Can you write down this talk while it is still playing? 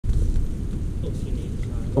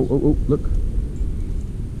Oh, oh, oh, look.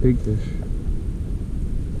 Big fish.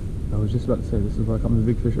 I was just about to say, this is where I caught my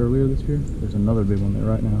big fish earlier this year. There's another big one there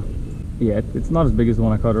right now. Yeah, it's not as big as the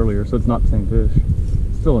one I caught earlier, so it's not the same fish.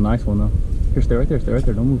 It's still a nice one though. Here, stay right there,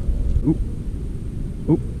 don't move. Oop,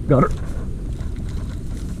 oop, got her.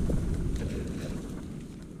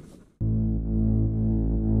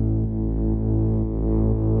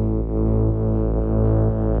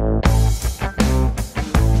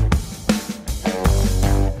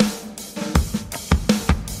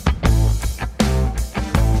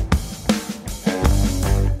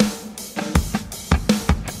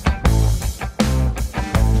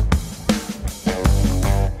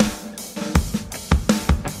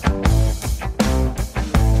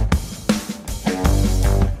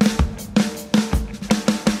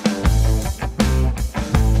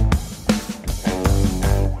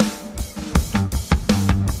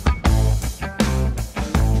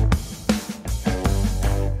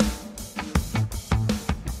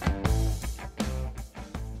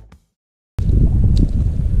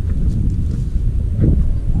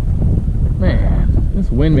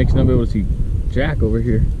 Wind makes no be able to see Jack over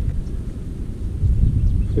here.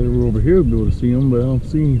 If they were over here, I'd be able to see him, but I don't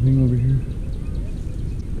see anything over here.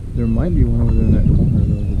 There might be one over there in that corner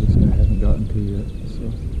though that this guy hasn't gotten to yet.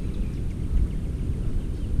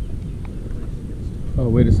 So, oh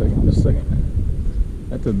wait a second, just a second.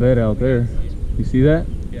 That's a bed out there. You see that?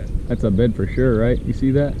 Yeah. That's a bed for sure, right? You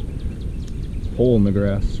see that? Hole in the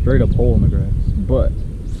grass, straight up hole in the grass. But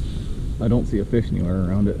I don't see a fish anywhere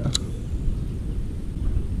around it.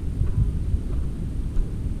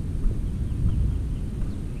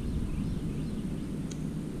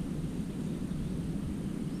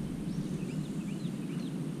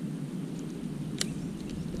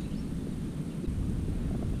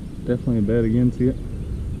 Definitely a bed again, see it?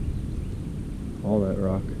 All that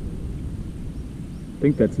rock. I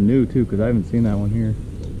think that's new too, because I haven't seen that one here.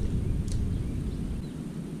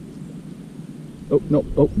 Oh, no,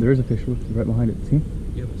 oh, there's a fish right behind it. See him?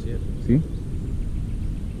 Yep, I see it. See him?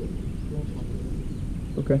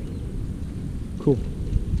 Okay. Cool.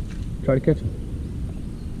 Try to catch him.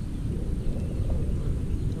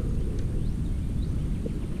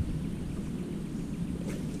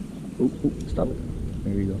 Oh, oh, stop it.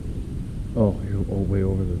 There you go. Oh, you're way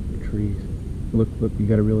over the trees. Look, look, you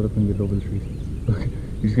gotta reel it up and get it over the trees. Look,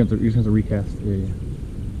 you just have to recast. Yeah,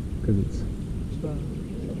 because it's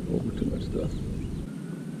over too much stuff.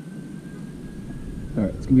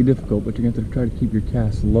 Alright, it's gonna be difficult, but you're gonna have to try to keep your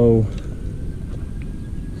cast low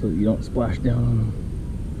so that you don't splash down on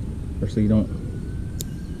them. Or so you don't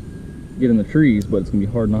get in the trees, but it's gonna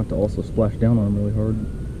be hard not to also splash down on them really hard.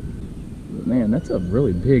 But man, that's a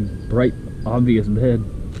really big, bright, obvious bed.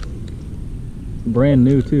 Brand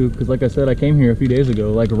new too, because like I said, I came here a few days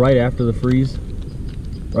ago, like right after the freeze,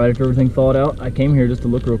 right after everything thawed out. I came here just to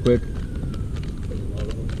look real quick.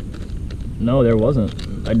 No, there wasn't.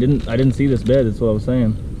 I didn't see this bed. That's what I was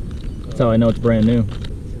saying. That's how I know it's brand new.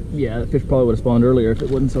 Yeah, the fish probably would have spawned earlier if it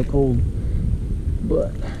wasn't so cold.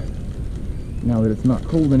 But now that it's not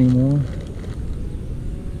cold anymore,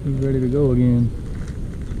 he's ready to go again.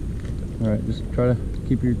 All right, just try to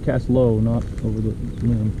keep your cast low, not over the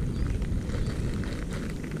limb.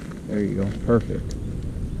 There you go, perfect.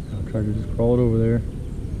 I'll try to just crawl it over there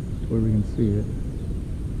to where we can see it.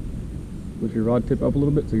 Lift your rod tip up a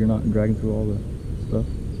little bit so you're not dragging through all the stuff.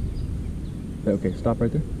 Okay, stop right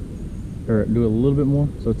there. Or do it a little bit more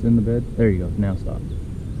so it's in the bed. There you go, now stop.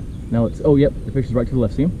 Now it's, oh yep, the fish is right to the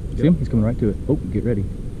left. See him? Yep. See him? He's coming right to it. Oh, get ready.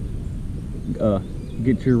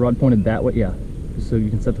 Get your rod pointed that way, yeah. Just so you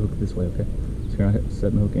can set the hook this way, okay? So you're not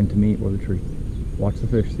setting the hook into me or the tree. Watch the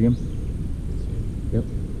fish, see him? Yep.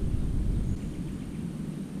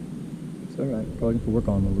 It's alright, probably have to work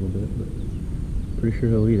on him a little bit, but pretty sure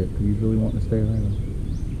he'll eat it because he's really wanting to stay around.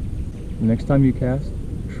 The next time you cast,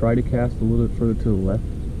 try to cast a little bit further to the left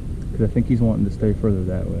because I think he's wanting to stay further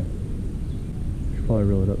that way. You should probably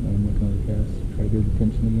reel it up now and make another cast. Try to get his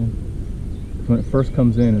attention again. Because when it first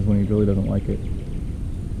comes in is when he really doesn't like it.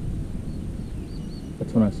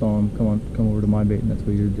 That's when I saw him come over to my bait, and that's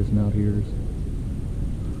what you're just now to yours.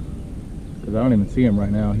 Because I don't even see him right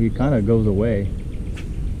now. He kind of goes away,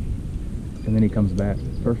 and then he comes back.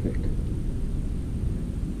 Perfect.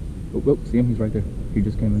 Oh, oh, see him? He's right there. He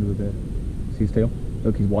just came into the bed. See his tail?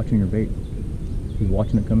 Look, he's watching your bait. He's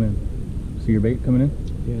watching it come in. See your bait coming in?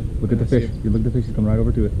 Yeah. Look at the fish. You look at the fish. He's coming right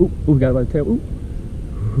over to it. Ooh, ooh, got it by the tail. Ooh.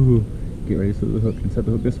 Ooh. Get ready to set the hook. And set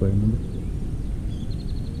the hook this way, remember?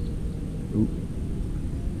 Ooh.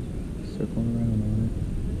 Circling around on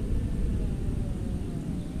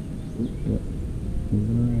it. Ooh, yeah.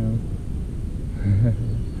 Moving around.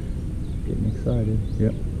 Getting excited.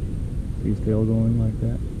 Yep. See his tail going like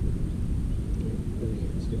that?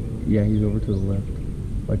 Yeah, he's over to the left.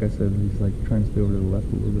 Like I said, he's like trying to stay over to the left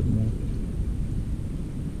a little bit more.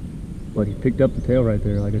 But he picked up the tail right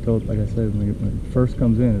there. Like I said, when it first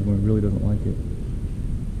comes in is when he really doesn't like it.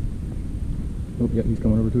 Oh, yeah, he's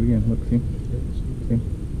coming over to it again. Look, see him? See him?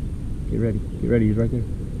 Get ready. Get ready. He's right there.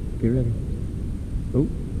 Get ready. Oh.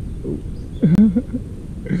 Oh.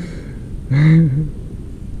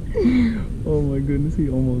 Oh my goodness, he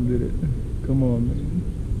almost did it. Come on, man.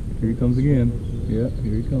 Here he comes again. Yeah,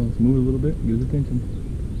 here he comes. Move a little bit. Get his attention.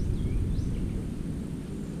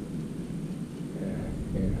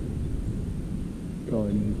 Yeah.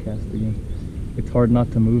 Probably need to cast again. It's hard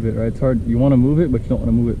not to move it, right? It's hard. You want to move it, but you don't want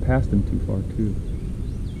to move it past him too far, too.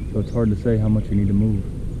 So it's hard to say how much you need to move.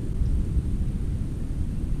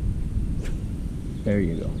 There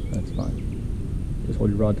you go. That's fine. Just hold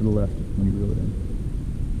your rod to the left when you reel it in.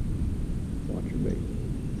 Watch your bait.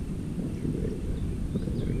 Watch your bait.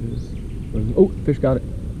 Okay, there it is. Oh, fish got it.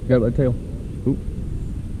 Got it by the tail. Oop.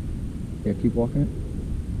 Yeah, keep walking it.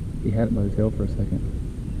 He had it by the tail for a second.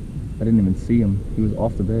 I didn't even see him. He was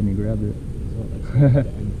off the bed and he grabbed it.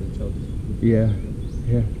 Yeah,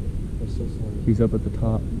 yeah. He's up at the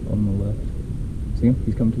top on the left. See him?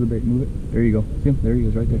 He's coming to the bait. Move it. There you go. See him? There he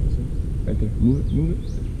is, right there. Right there. Move it. Move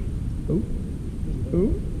it. Oh.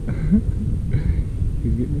 Oh.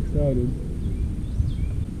 He's getting excited.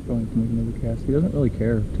 Probably to make another cast. He doesn't really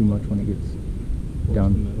care too much when it gets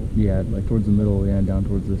down. Yeah, like towards the middle. Yeah, down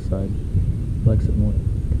towards this side. He likes it more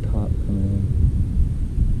at the top coming in.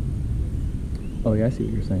 Oh yeah, I see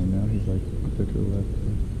what you're saying now. He's like up there to the left.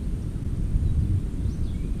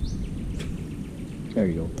 There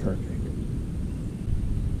you go. Perfect.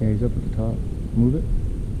 Yeah, he's up at the top. Move it.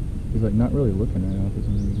 He's like not really looking right now for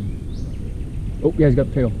some reason. Oh yeah, he's got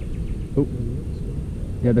the tail. Oh.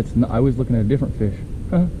 Yeah, that's not, I was looking at a different fish.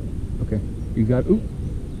 Huh. Okay. You got, ooh.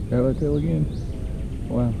 Got the tail again.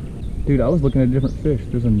 Wow. Dude, I was looking at a different fish.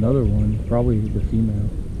 There's another one. Probably the female.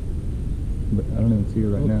 But I don't even see her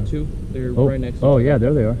right now. Two. They're right next to each other. Oh yeah,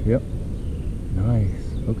 there they are. Yep. Nice.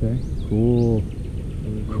 Okay. Cool.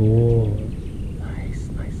 Cool. Nice,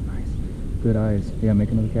 nice, nice. Good eyes. Yeah,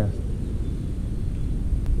 make another cast.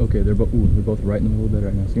 Okay, they're both right in the middle of the bed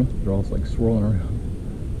right now. See them? They're all like swirling around.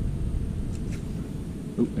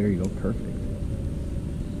 Oh, there you go. Perfect.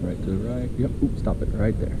 Right to the right. Yep. Oop, stop it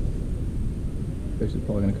right there. Fish is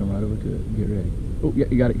probably gonna come right over to it. Get ready. Oh yeah,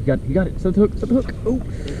 you got it. You got it. Set the hook. Set the hook. Oh.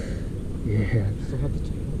 Yeah. Still have the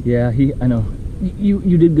tail. Yeah, I know.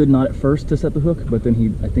 You did good not at first to set the hook, but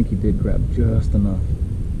then I think he did grab just enough.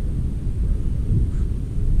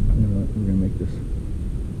 We're gonna make this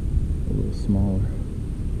a little smaller.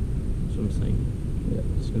 That's what I'm saying. Yeah.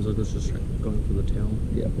 Seems like it's just going for the tail.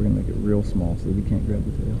 Yeah, we're gonna make it real small so that he can't grab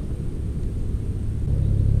the tail.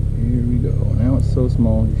 Here we go. Now it's so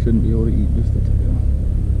small you shouldn't be able to eat just the tail.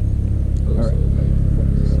 All right.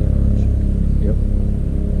 Yep.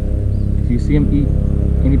 If you see him eat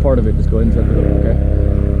any part of it, just go ahead and set the hook, okay?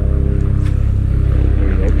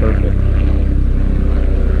 There you go, perfect.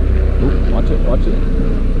 Ooh, watch it, watch it.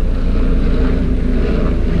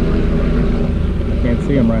 I can't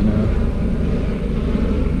see him right now.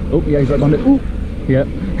 Oh, yeah, he's right behind it. Ooh, yep.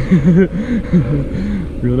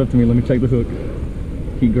 Reel it up to me, let me check the hook.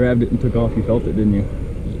 He grabbed it and took off. You felt it, didn't you?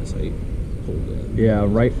 Yes, I pulled it. Yeah,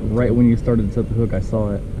 right when you started to set the hook, I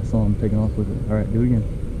saw it. I saw him taking off with it. All right, do it again.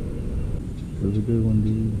 This is a good one,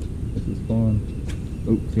 dude. This is fun.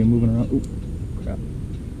 Oh, see him moving around? Oh, crap.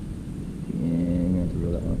 Yeah, I'm gonna have to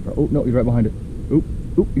reel that one up. Oh, no, he's right behind it. Oh,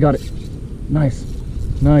 oh, you got it. Nice.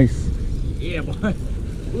 Nice. Yeah, boy.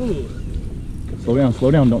 Ooh. Slow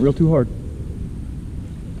down. Don't reel too hard.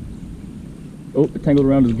 Oh, it tangled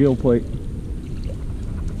around his gill plate.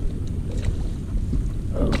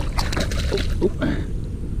 Oh.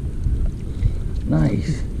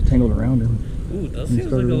 Nice. Tangled around him. Ooh, that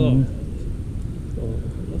seems like a little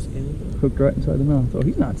skinny. Hooked right inside the mouth. Oh,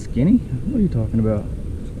 he's not skinny. What are you talking about?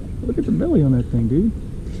 Look at the belly on that thing, dude.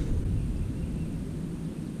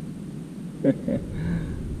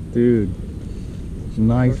 Dude.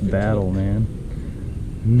 Nice battle, man.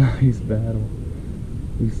 Nice battle.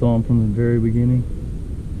 We saw him from the very beginning.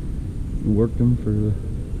 We worked him for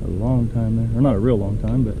a long time there. Or not a real long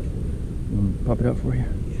time, but I'm gonna pop it out for you.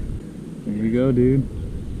 There you go, dude.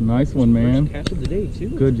 Nice one, man. First catch of the day, too.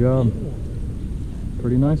 Good job.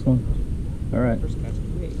 Pretty nice one. All right. First catch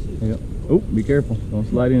of the day, too. Yep. Oh, be careful. Don't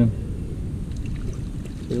slide in.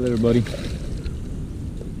 See you later, buddy.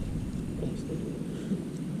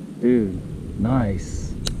 Dude,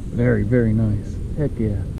 nice. Very, very nice. Heck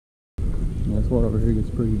yeah. This water over here gets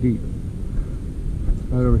pretty deep.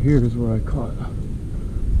 Right over here is where I caught a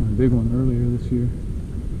big one earlier this year.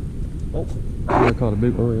 Oh. I caught a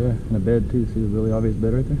big, oh yeah, in a bed too. See the really obvious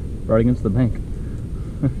bed right there? Right against the bank.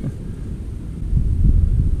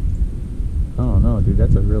 I don't know, dude,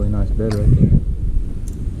 that's a really nice bed right there.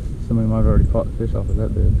 Somebody might have already caught the fish off of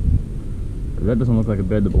that bed. But that doesn't look like a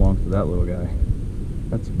bed that belongs to that little guy.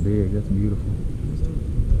 That's big, that's beautiful.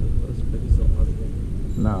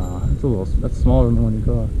 Nah, it's a little, that's smaller than the one you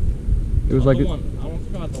caught. It was like I won't talk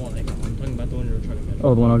about the one I caught. I'm talking about the one you were trying to catch.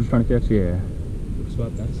 Oh, the one I was just trying to catch? Yeah. Looks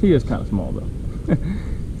about that. He is kind of small though.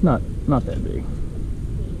 It's not that big.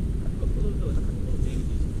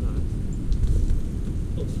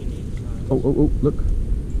 Oh, look.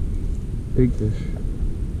 Big fish.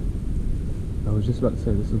 I was just about to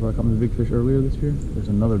say, this is where I caught the big fish earlier this year. There's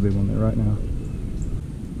another big one there right now.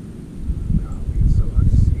 Golly, it's so hard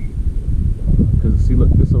to see. Because see,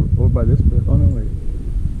 look, this over by this bed. Oh no, wait.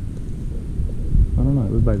 I don't know.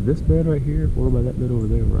 It was by this bed right here, or by that bed over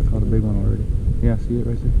there where I caught a big one already. Yeah, see it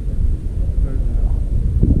right there?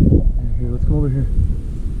 Yeah, here, let's come over here.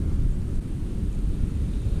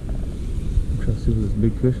 I'm trying to see where this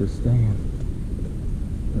big fish is staying.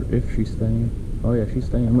 Or if she's staying. Oh yeah, she's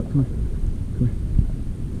staying. Look, come here. Come here.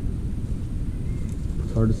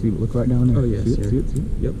 It's hard to see, but look right down there. Oh yeah, see it? Yep.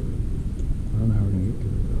 Yep. I don't know how we're gonna get to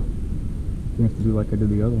it though. We're gonna have to do like I did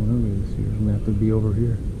the other one earlier this year. I'm gonna have to be over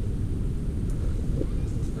here.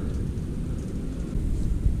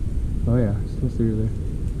 Oh yeah, still see her there.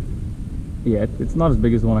 Yeah, it's not as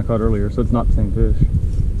big as the one I caught earlier, so it's not the same fish.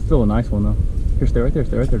 It's still a nice one though. Here, stay right there,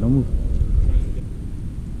 don't move.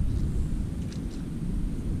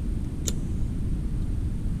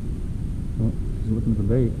 Oh, she's looking at the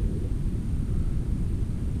bait.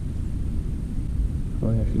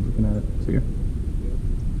 Oh yeah, she's looking at it. See her?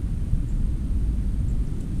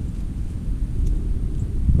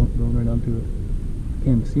 Oh, going right onto it. I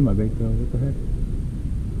can't even see my bait though, what the heck?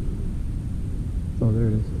 Oh, there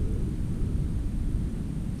it is.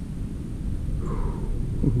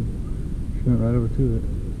 She went right over to it.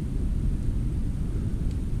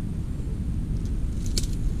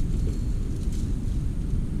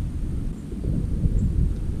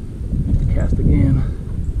 Have to cast again.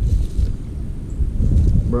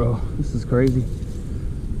 Bro, this is crazy.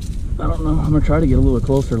 I don't know. I'm gonna try to get a little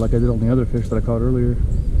closer like I did on the other fish that I caught earlier.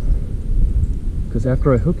 Because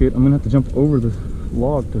after I hook it, I'm gonna have to jump over the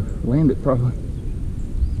log to land it probably.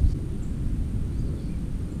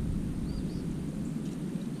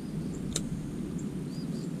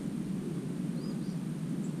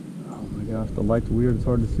 Gosh, the light's weird, it's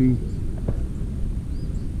hard to see.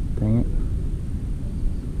 Dang it.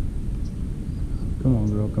 Come on,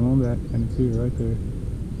 girl, come on back. I can see her right there.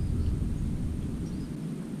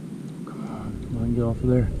 Come on, get off of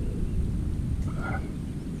there.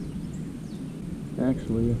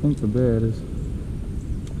 Actually, I think the bed is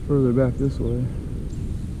further back this way.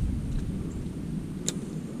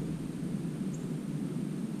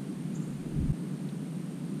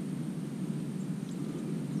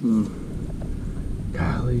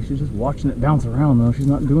 Golly, she's just watching it bounce around though. She's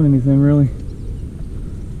not doing anything really.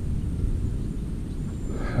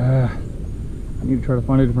 I need to try to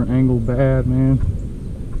find a different angle bad, man.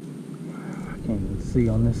 I can't even see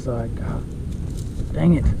on this side. God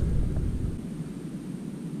dang it.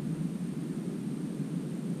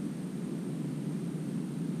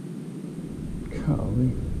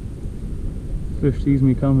 Golly. Fish sees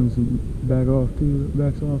me coming and backs off too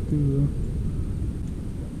though.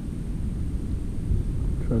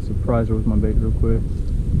 Try to surprise her with my bait real quick.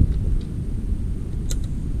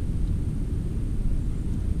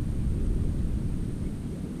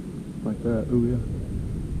 Like that. Oh yeah.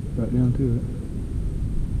 Right down to it.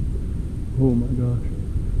 Oh my gosh.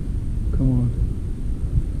 Come on.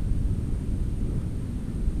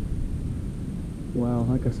 Wow,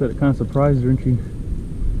 like I said, it kind of surprised her and she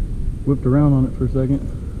whipped around on it for a second.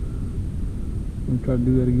 I'm gonna try to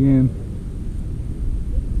do that again.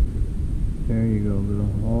 There you go, girl.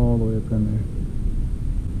 All the way up in there.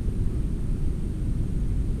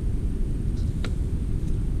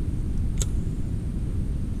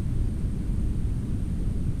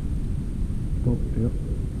 Oh, yep.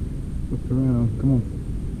 Whipped around. Come on.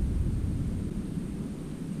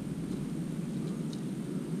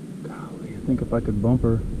 Golly, I think if I could bump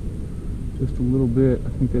her just a little bit, I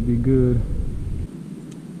think that'd be good.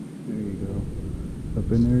 There you go.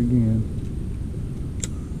 Up in there again.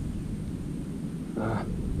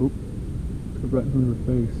 Oop. Took right in front of her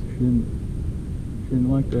face. She didn't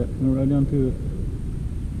like that. Went right down to it.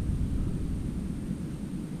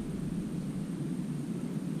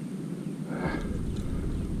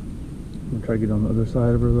 I'm gonna try to get on the other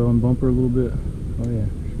side of her though and bump her a little bit. Oh yeah,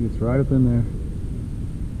 she gets right up in there.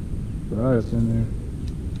 Right up in there.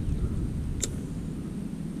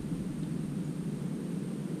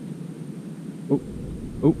 Oh,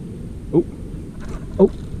 oh, oh,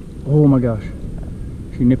 oh, oh my gosh.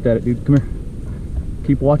 She nipped at it, dude. Come here.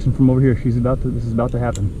 Keep watching from over here. This is about to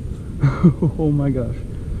happen. Oh my gosh.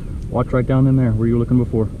 Watch right down in there where you were looking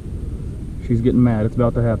before. She's getting mad. It's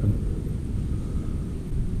about to happen.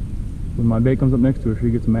 When my bait comes up next to her,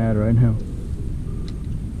 she gets mad right now.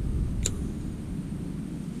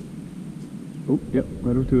 Oh, yep,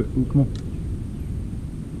 right over to it. Oh, come on.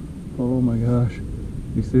 Oh my gosh.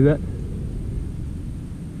 You see that?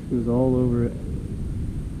 She was all over it.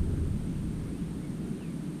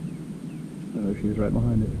 Oh, she's right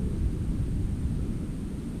behind it.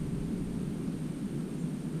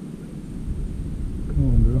 Come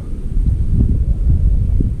on, girl.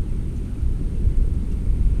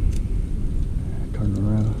 Turn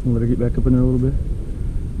around. Let her get back up in there a little bit.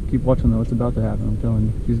 Keep watching though. It's about to happen. I'm telling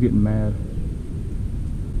you. She's getting mad.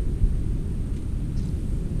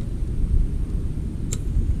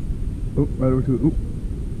 Oh, right over to it. Oh,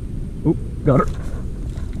 oh, got her.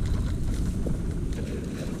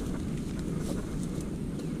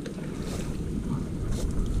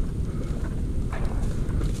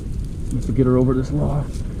 Let's get her over this log.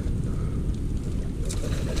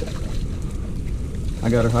 I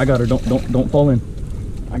got her. I got her. Don't fall in.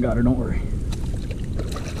 I got her. Don't worry.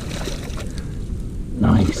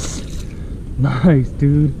 Nice, nice,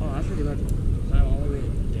 dude. Oh, I forgot to climb all the way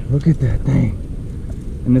down. Look at that thing.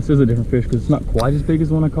 And this is a different fish because it's not quite as big as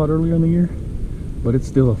the one I caught earlier in the year, but it's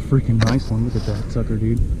still a freaking nice one. Look at that sucker,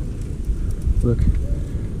 dude. Look,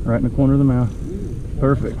 right in the corner of the mouth.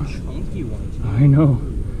 Perfect. Chunky one. I know.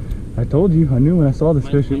 I told you. I knew when I saw this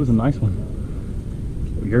fish it was a nice one.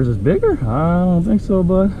 Yours is bigger? I don't think so,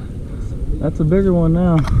 bud. That's a bigger one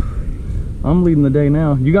now. I'm leading the day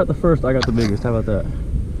now. You got the first, I got the biggest. How about that?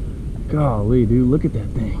 Golly, dude, look at that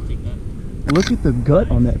thing. Look at the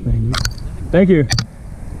gut on that thing, dude. Thank you.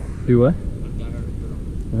 Do what?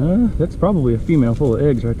 That's probably a female full of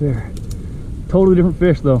eggs right there. Totally different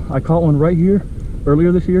fish though. I caught one right here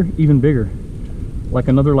earlier this year, even bigger. Like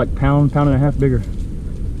another pound and a half bigger.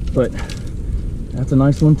 But that's a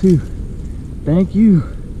nice one too. Thank you.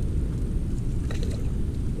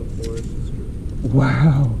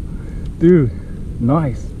 Wow. Dude,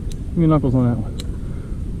 nice. Give me knuckles on that one.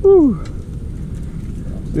 Woo.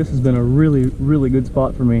 This has been a really, really good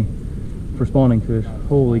spot for me for spawning fish.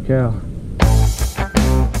 Holy cow.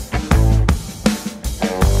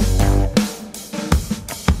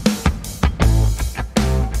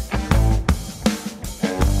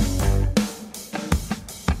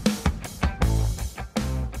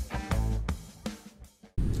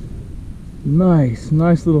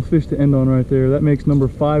 Nice little fish to end on right there. That makes number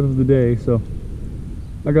 5 of the day. So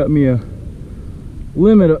I got me a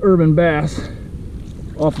limit of urban bass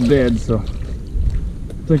off the bed, so I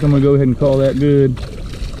think I'm gonna go ahead and call that good.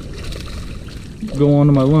 Go on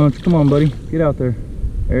to my lunch. Come on, buddy, get out there.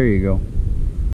 There you go.